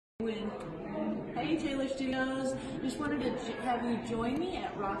Hey Taylor Studios, just wanted to have you join me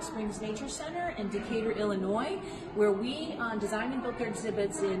at Rock Springs Nature Center in Decatur, Illinois, where we designed and built their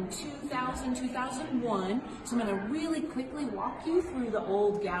exhibits in 2001. So I'm going to really quickly walk you through the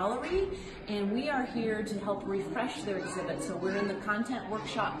old gallery, and we are here to help refresh their exhibit. So we're in the content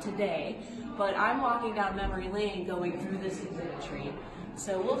workshop today, but I'm walking down memory lane going through this exhibit tree.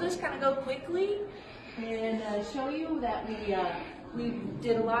 So we'll just kind of go quickly and show you that we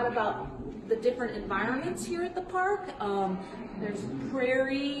did a lot about the different environments here at the park. There's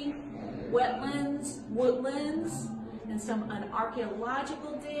prairie, wetlands, woodlands, and an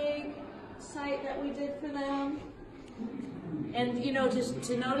archaeological dig site that we did for them. And you know, just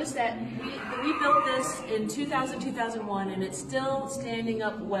to notice that we built this in 2001 and it's still standing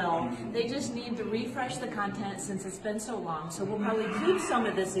up well. They just need to refresh the content since it's been so long. So we'll probably keep some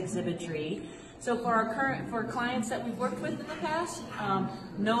of this exhibitry. So for clients that we've worked with in the past,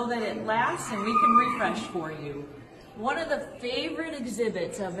 know that it lasts and we can refresh for you. One of the favorite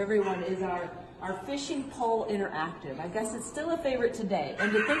exhibits of everyone is our fishing pole interactive. I guess it's still a favorite today.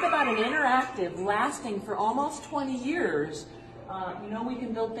 And to think about an interactive lasting for almost 20 years, you know, we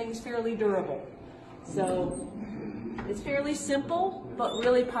can build things fairly durable. So it's fairly simple, but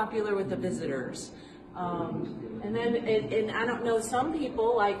really popular with the visitors. And I don't know, some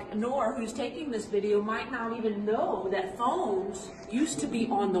people like Nor, who's taking this video, might not even know that phones used to be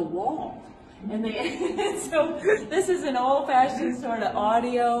on the wall. And so this is an old-fashioned sort of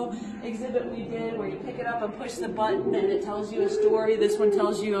audio exhibit we did where you pick it up and push the button and it tells you a story. This one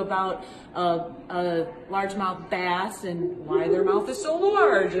tells you about a largemouth bass and why their mouth is so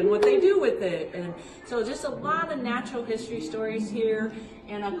large and what they do with it. And so just a lot of natural history stories here.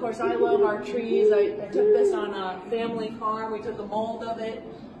 And of course I love our trees. I took this on a family farm. We took a mold of it.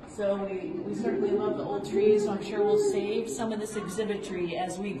 So we certainly love the old trees, so I'm sure we'll save some of this exhibitry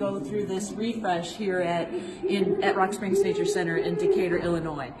as we go through this refresh here at Rock Springs Nature Center in Decatur,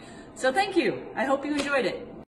 Illinois. So thank you. I hope you enjoyed it.